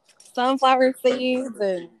sunflower seeds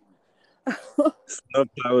and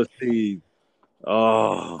sunflower seeds.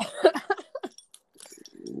 Oh.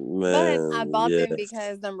 Man, but I bought them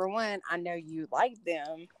because number one, I know you like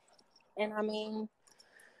them. And I mean,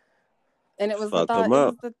 and it was the thought. It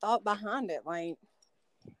was the thought behind it, like.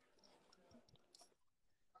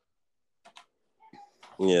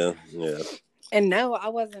 Yeah. And no, I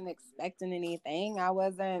wasn't expecting anything. I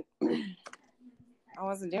wasn't doing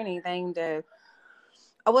anything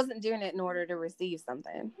I wasn't doing it in order to receive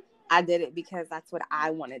something. I did it because that's what I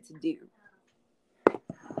wanted to do.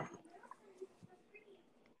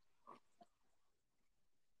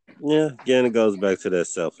 Yeah, again, it goes back to that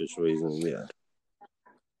selfish reason. Yeah.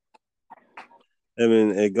 I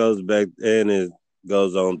mean, it goes back and it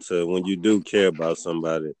goes on to when you do care about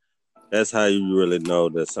somebody, that's how you really know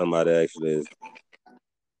that somebody actually is.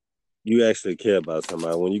 You actually care about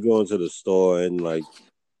somebody. When you go into the store and like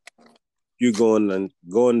you going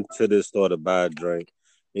to this store to buy a drink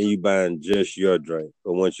and you buying just your drink,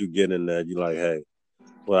 but once you get in there, you like, hey,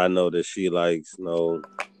 Well, I know that she likes no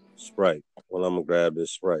Sprite. Well, I'm gonna grab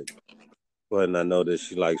this Sprite. But I know that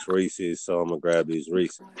she likes Reese's, so I'm gonna grab these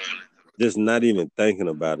Reese's. Just not even thinking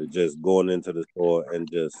about it, just going into the store and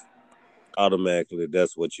just automatically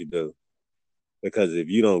that's what you do. Because if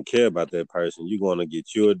you don't care about that person, you're gonna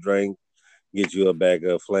get you a drink, get you a bag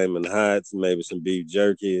of Flaming Hots, maybe some beef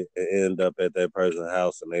jerky, and end up at that person's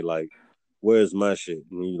house and they like, "Where's my shit?"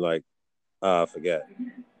 And you like, "Ah, I forgot."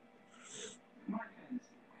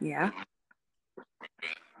 Yeah.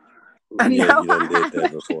 Yeah, No, you done did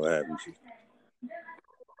that before, haven't you?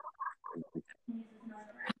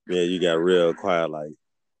 Yeah, you got real quiet, like,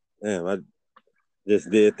 damn, I just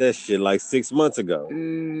did that shit like 6 months ago.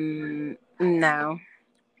 No.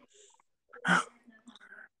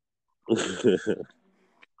 If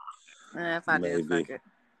I did, Maybe. fuck it.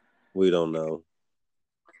 We don't know.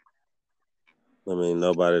 I mean,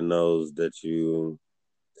 nobody knows that you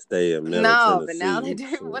stay in Middle No, but now they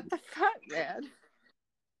Tennessee. do. What the fuck, man?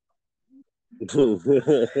 So.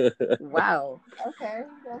 Wow. Okay,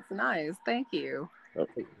 that's nice. Thank you.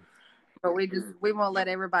 But we won't let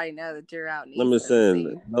everybody know that you're out in Let me East send.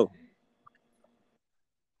 Tennessee. No.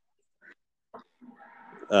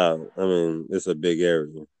 I mean, it's a big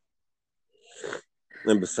area.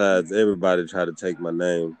 And besides, everybody try to take my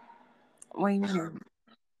name. What do you mean?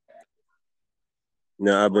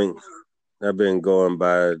 Now I've been going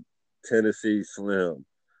by Tennessee Slim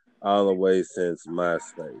all the way since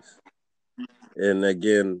MySpace. And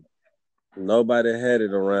again, nobody had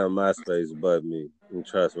it around MySpace but me. And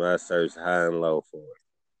trust me, I searched high and low for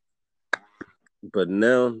it. But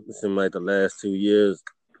now, it seems like the last 2 years,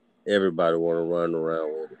 everybody want to run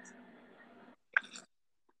around with it.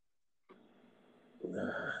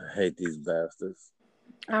 I hate these bastards.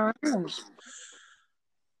 All right.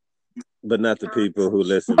 But not the people who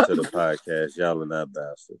listen to the podcast. Y'all are not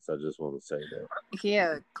bastards. I just want to say that.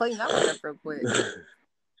 Yeah, clean that one up real quick. Yeah.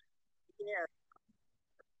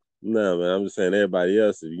 No, man, I'm just saying everybody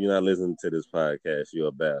else, if you're not listening to this podcast, you're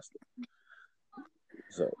a bastard.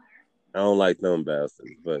 So I don't like them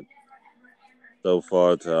bastards, but so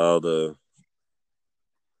far to all the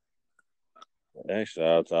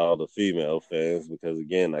out to all the female fans, because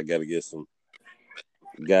again, I gotta get some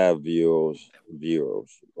guy viewers.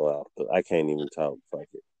 Wow, I can't even talk. Fuck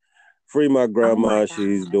it. Free my grandma.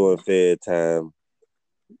 She's doing fed time.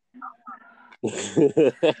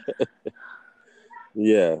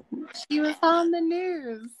 Yeah. She was on the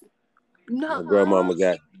news. No. My grandmama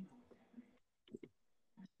got.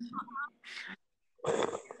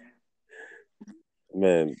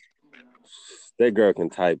 Man, that girl can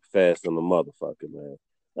type fast on the motherfucker, man.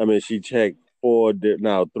 I mean, she checked 3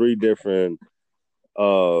 different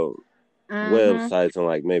websites in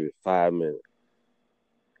like maybe 5 minutes.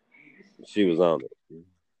 She was on it.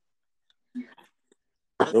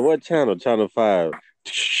 But what channel? Channel 5.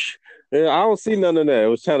 I don't see none of that. It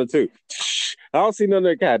was Channel 2. I don't see none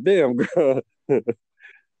of that. Goddamn, girl.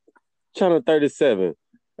 Channel 37.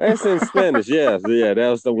 That's in Spanish. Yes, yeah, that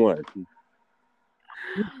was the one.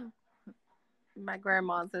 My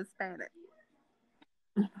grandma's Hispanic.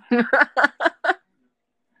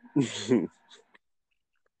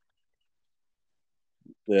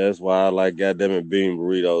 Yeah, that's why I like goddamn it bean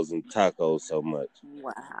burritos and tacos so much.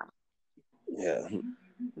 Wow. Yeah.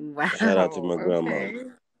 Wow. Shout out to my grandma.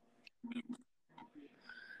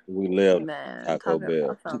 We live Taco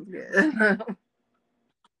Bell. Sounds good.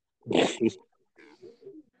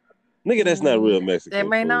 Nigga, that's not real Mexican It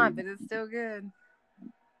may food. not, but it's still good.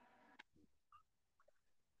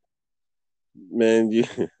 Man,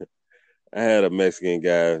 I had a Mexican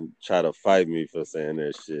guy try to fight me for saying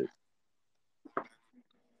that shit.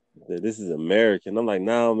 This is American. I'm like,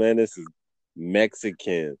 no, man, this is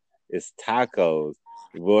Mexican. It's tacos.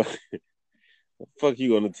 Boy, the fuck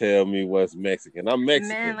you gonna tell me what's Mexican? I'm Mexican.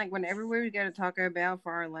 Man, like whenever we would go to Taco Bell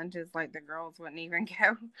for our lunches, like the girls wouldn't even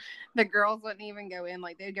go. The girls wouldn't even go in.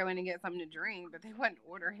 Like they'd go in and get something to drink, but they wouldn't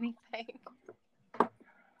order anything.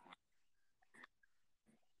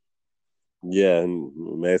 Yeah,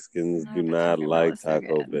 Mexicans do not like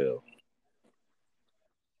Taco Bell.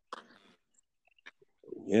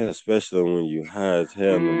 Yeah, especially when you high as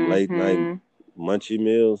hell in them late night munchie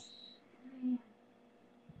meals.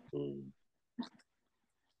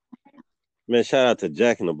 Man, shout out to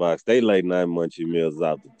Jack in the Box. They late night munchie meals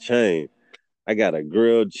out the chain. I got a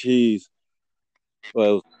grilled cheese.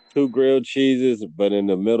 Well, 2 grilled cheeses, but in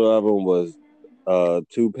the middle of them was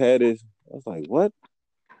 2 patties. I was like, what?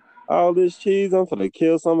 All this cheese? I'm gonna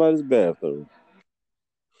kill somebody's bathroom.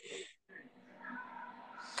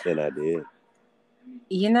 And I did.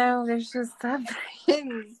 You know, there's just some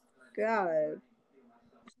things. God.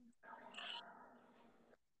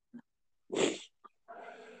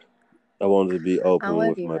 I wanted to be I open love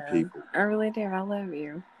with you, my man. people. I really do. I love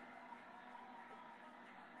you.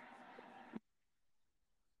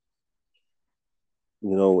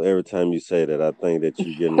 You know, every time you say that, I think that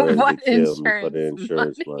you're getting ready to What kill me for the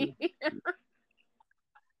insurance insurance money. money?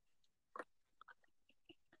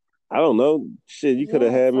 I don't know. Shit, you could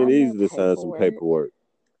have Yes, had me I know easy to sign some paperwork.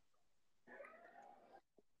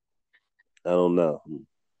 I don't know.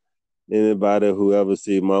 Anybody who ever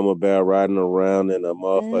see Mama Bear riding around in a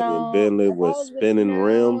motherfucking Bentley with spinning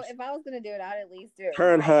rims, if I was gonna do it, I'd at least do it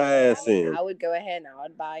turn right. her Like, ass in. I would go ahead and I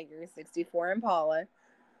would buy your '64 Impala.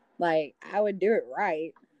 Like, I would do it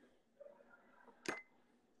right.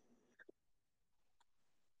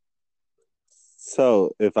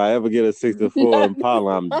 So if I ever get a 64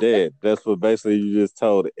 Impala, I'm dead. That's what basically you just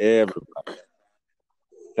told everybody.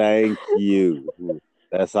 Thank you.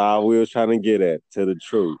 That's all we was trying to get at, to the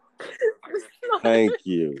truth. Thank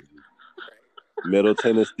you. Middle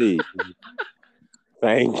Tennessee.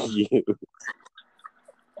 Thank you.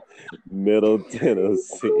 Middle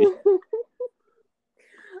Tennessee.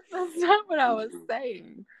 That's not what I was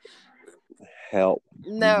saying. Help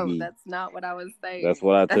No, me. that's not what I was saying. That's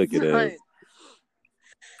what I took it as.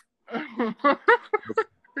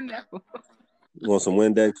 No. You want some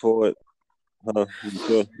Windex for it? Huh? You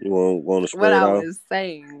sure? You want to spray What it I off? was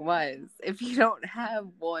saying was, if you don't have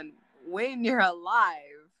one when you're alive,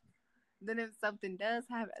 then if something does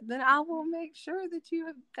happen, then I will make sure that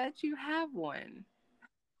you have one.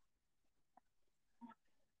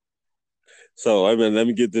 So let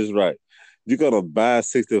me get this right. You're gonna buy a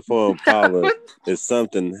 64 Impala. If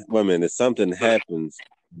something happens,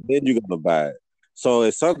 then you're gonna buy it. So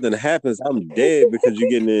if something happens, I'm dead because you're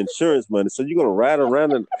getting the insurance money. So you're gonna ride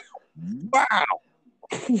around and wow.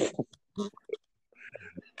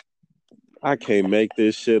 I can't make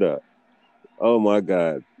this shit up. Oh my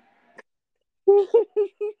God.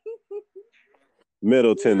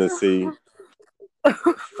 Middle Tennessee.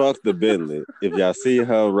 Fuck the Bentley. If y'all see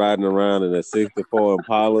her riding around in a 64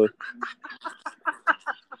 Impala,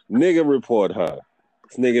 nigga report her.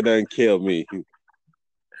 This nigga done killed me.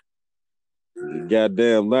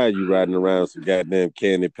 Goddamn lie you riding around some goddamn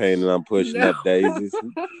candy paint and I'm pushing up daisies.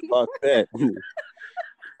 Fuck that.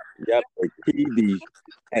 Y'all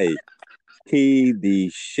key the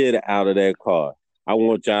shit out of that car. I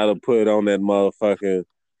want y'all to put on that motherfucking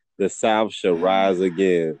The South Shall Rise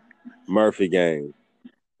Again. Murphy Gang.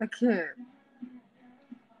 I can't.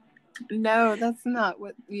 No, that's not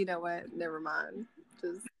what. You know what? Never mind.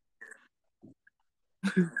 Just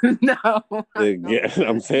no.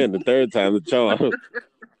 I'm saying the third time the charm.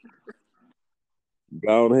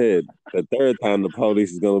 Go ahead. The third time the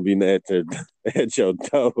police is gonna be at your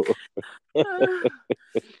door.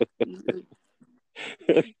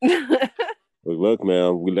 Look,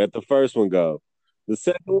 man, we let the first one go. The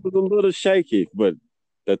second one was a little shaky, but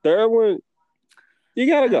the third one, you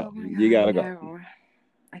gotta go. Oh You gotta go.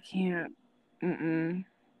 I can't. I'm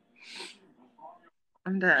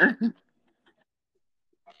done.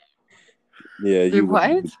 Yeah, you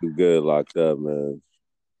what? would do good locked up, man.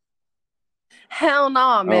 Hell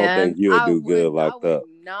no, man. I don't think you'll do good locked up. I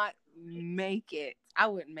would not make it. I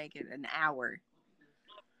wouldn't make it an hour.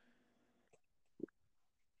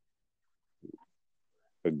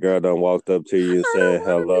 A girl done walked up to you and saying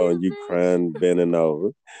hello, and you crying, bending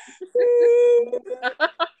over.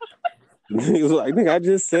 He was like, nigga, I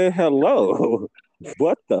just said hello.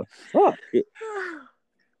 What the fuck?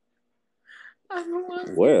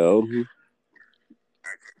 Well,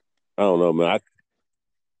 I don't know, man.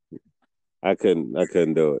 I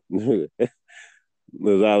couldn't do it.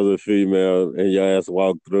 Because I was a female and your ass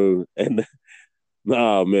walked through and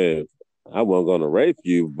nah, man, I wasn't gonna rape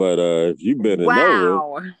you, but if you bending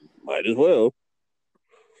over, might as well.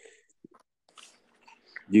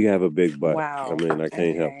 You have a big butt. Wow. I mean, I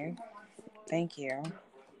can't help it. Thank you.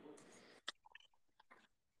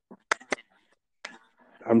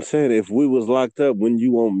 I'm saying if we was locked up, wouldn't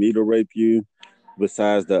you want me to rape you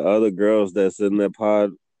besides the other girls that's in that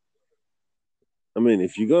pod? I mean,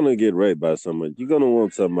 if you're gonna get raped by someone, you're gonna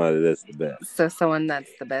want somebody that's the best. So someone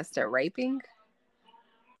that's the best at raping?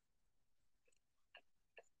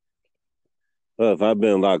 Well, if I've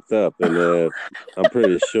been locked up and I'm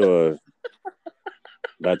pretty sure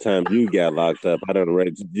by the time you got locked up, I done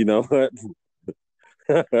raped, you know what?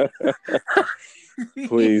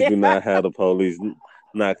 Please do not have the police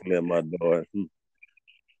knocking at my door.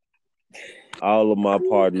 All of my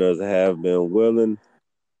partners have been willing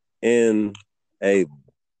and able.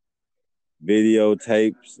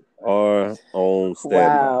 Videotapes are on standby.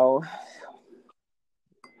 Wow.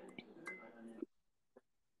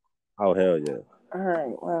 Oh, hell yeah. All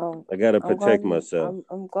right. Well, I gotta protect myself.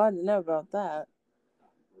 I'm glad to know about that.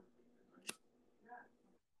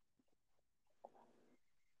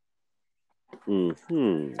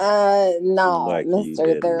 Mm-hmm. No, Like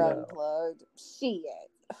Mister, they're unplugged. Shit.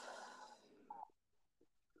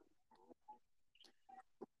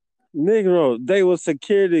 Negro, they were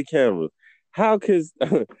security cameras. How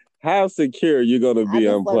how secure you gonna be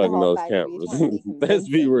unplugging those cameras? Let's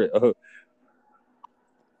be real.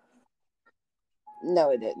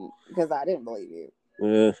 No, it didn't, because I didn't believe you.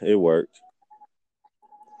 Yeah, it worked.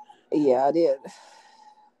 Yeah, I did.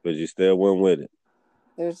 But you still went with it.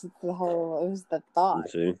 It was the thought.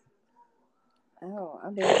 See? Oh,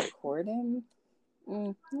 I'm being recorded?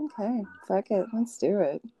 Okay, fuck it. Let's do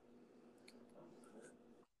it.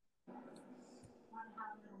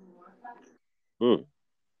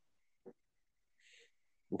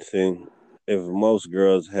 See, if most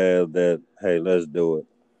girls have that, hey, let's do it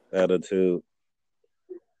attitude,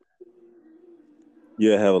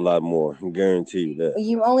 you'll have a lot more. I guarantee you that.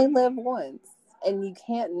 You only live once, and you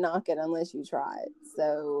can't knock it unless you try it.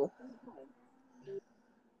 So,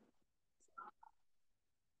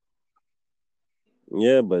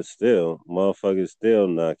 yeah, but still, motherfuckers still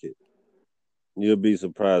knock it. You'll be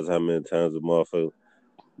surprised how many times a motherfucker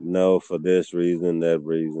no for this reason, that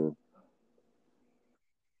reason.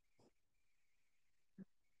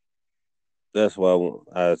 That's why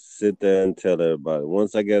I sit there and tell everybody.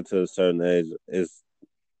 Once I get to a certain age,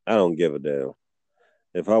 I don't give a damn.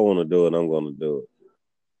 If I want to do it, I'm going to do it.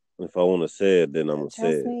 If I want to say it, then I'm going to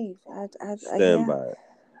say me. it. Stand by it.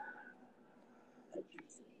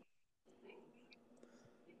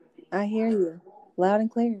 I hear you loud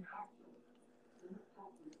and clear.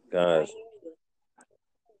 Guys,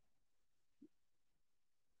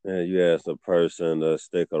 yeah, you ask a person to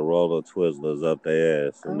stick a roll of Twizzlers up their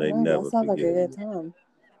ass and they never that sounds like a forget. good time.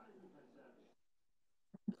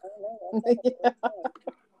 Yeah.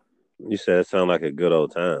 You said it sound like a good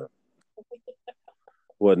old time.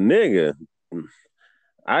 Well, nigga,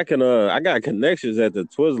 I got connections at the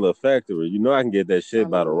Twizzler factory. You know I can get that shit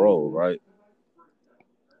by the roll, right?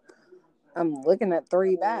 I'm looking at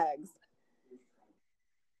 3 bags.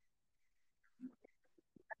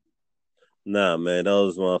 Nah, man,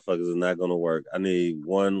 those motherfuckers are not gonna work. I need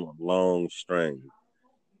one long string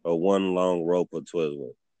or one long rope of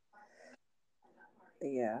Twizzler.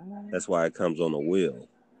 Yeah. That's why it comes on a wheel,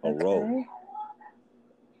 a roll.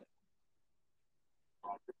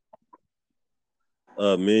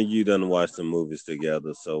 Me and you done watched some movies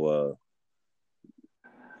together, so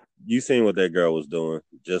you seen what that girl was doing,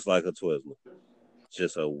 just like a Twizzler.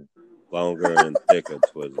 Just a longer and thicker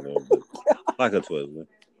Twizzler, but like a Twizzler.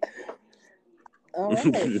 All right.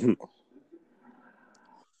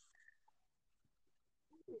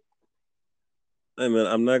 Hey man,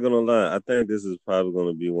 I'm not gonna lie. I think this is probably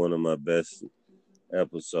gonna be one of my best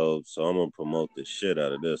episodes, so I'm gonna promote the shit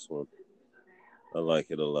out of this one. I like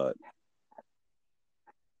it a lot.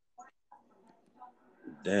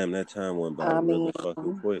 Damn, that time went by really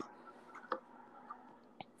fucking quick.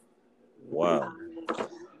 Wow.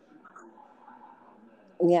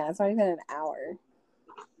 Yeah, it's already been an hour.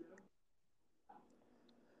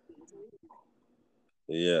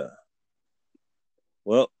 Yeah.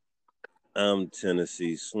 Well, I'm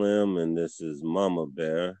Tennessee Slim, and this is Mama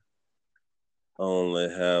Bear. I only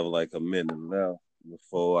have like a minute left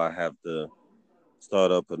before I have to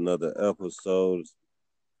start up another episode.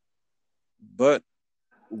 But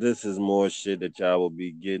this is more shit that y'all will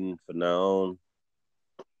be getting from now on.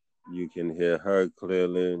 You can hear her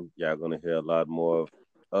clearly. Y'all gonna hear a lot more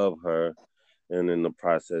of her. And in the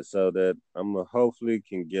process of that, I'm gonna hopefully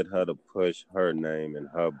can get her to push her name and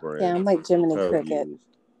her brand. Yeah, I'm like Jiminy Cricket.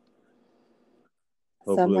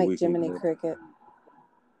 So I'm like Jiminy Cricket.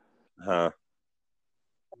 Huh?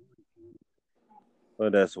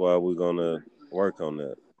 But that's why we're gonna work on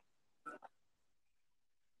that.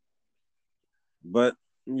 But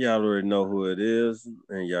y'all already know who it is,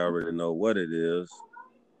 and y'all already know what it is.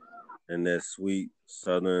 And that sweet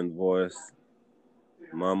southern voice,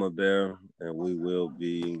 Mama Bear, and we will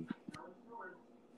be